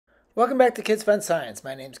Welcome back to Kids Fun Science.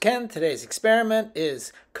 My name's Ken. Today's experiment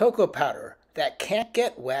is cocoa powder that can't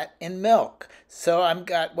get wet in milk. So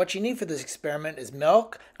what you need for this experiment is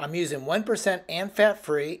milk. I'm using 1% and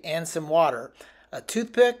fat-free and some water, a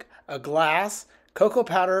toothpick, a glass, cocoa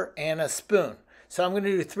powder, and a spoon. So I'm going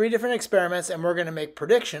to do 3 different experiments and we're going to make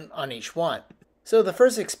prediction on each one. So the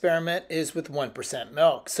first experiment is with 1%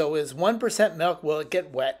 milk. So is 1% milk, will it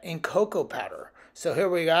get wet in cocoa powder? So here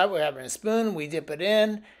we're having a spoon, we dip it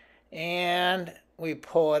in, and we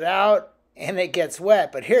pull it out and it gets wet.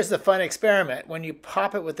 But here's the fun experiment. When you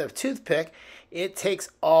pop it with a toothpick, it takes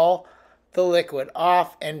all the liquid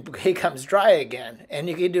off and becomes dry again. And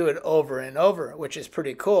you can do it over and over, which is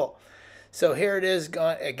pretty cool. So here it is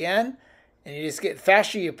going again. And you just get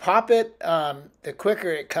faster you pop it, the quicker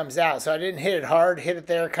it comes out. So I didn't hit it hard, hit it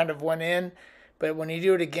there, kind of went in. But when you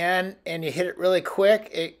do it again and you hit it really quick,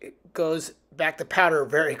 it goes back to powder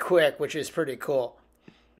very quick, which is pretty cool.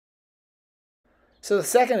 So the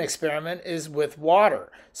second experiment is with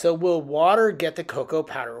water. So will water get the cocoa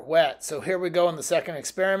powder wet? So here we go in the second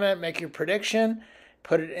experiment. Make your prediction,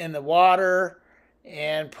 put it in the water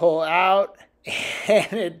and pull out,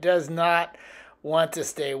 and it does not want to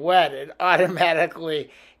stay wet. It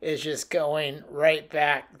automatically is just going right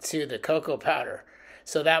back to the cocoa powder.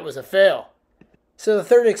 So that was a fail. So the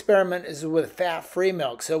third experiment is with fat-free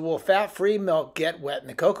milk. So will fat-free milk get wet in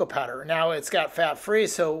the cocoa powder? Now it's got fat-free,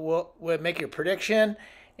 so we'll make your prediction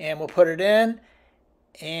and we'll put it in.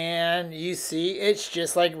 And you see it's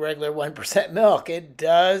just like regular 1% milk. It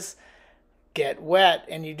does get wet,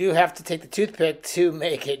 and you do have to take the toothpick to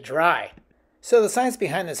make it dry. So the science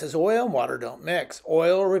behind this is oil and water don't mix.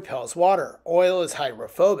 Oil repels water. Oil is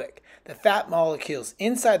hydrophobic. The fat molecules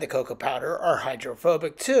inside the cocoa powder are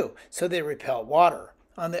hydrophobic too, so they repel water.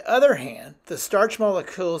 On the other hand, the starch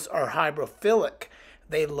molecules are hydrophilic.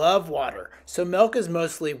 They love water, so milk is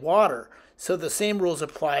mostly water, so the same rules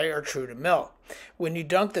apply are true to milk. When you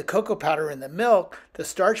dunk the cocoa powder in the milk, the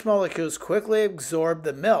starch molecules quickly absorb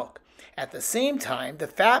the milk. At the same time, the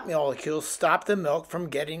fat molecules stop the milk from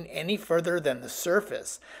getting any further than the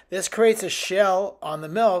surface. This creates a shell on the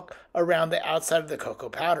milk around the outside of the cocoa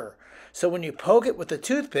powder. So when you poke it with a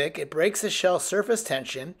toothpick, it breaks the shell surface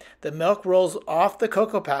tension, the milk rolls off the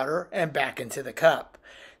cocoa powder and back into the cup.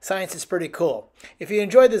 Science is pretty cool. If you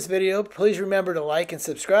enjoyed this video, please remember to like and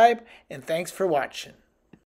subscribe, and thanks for watching.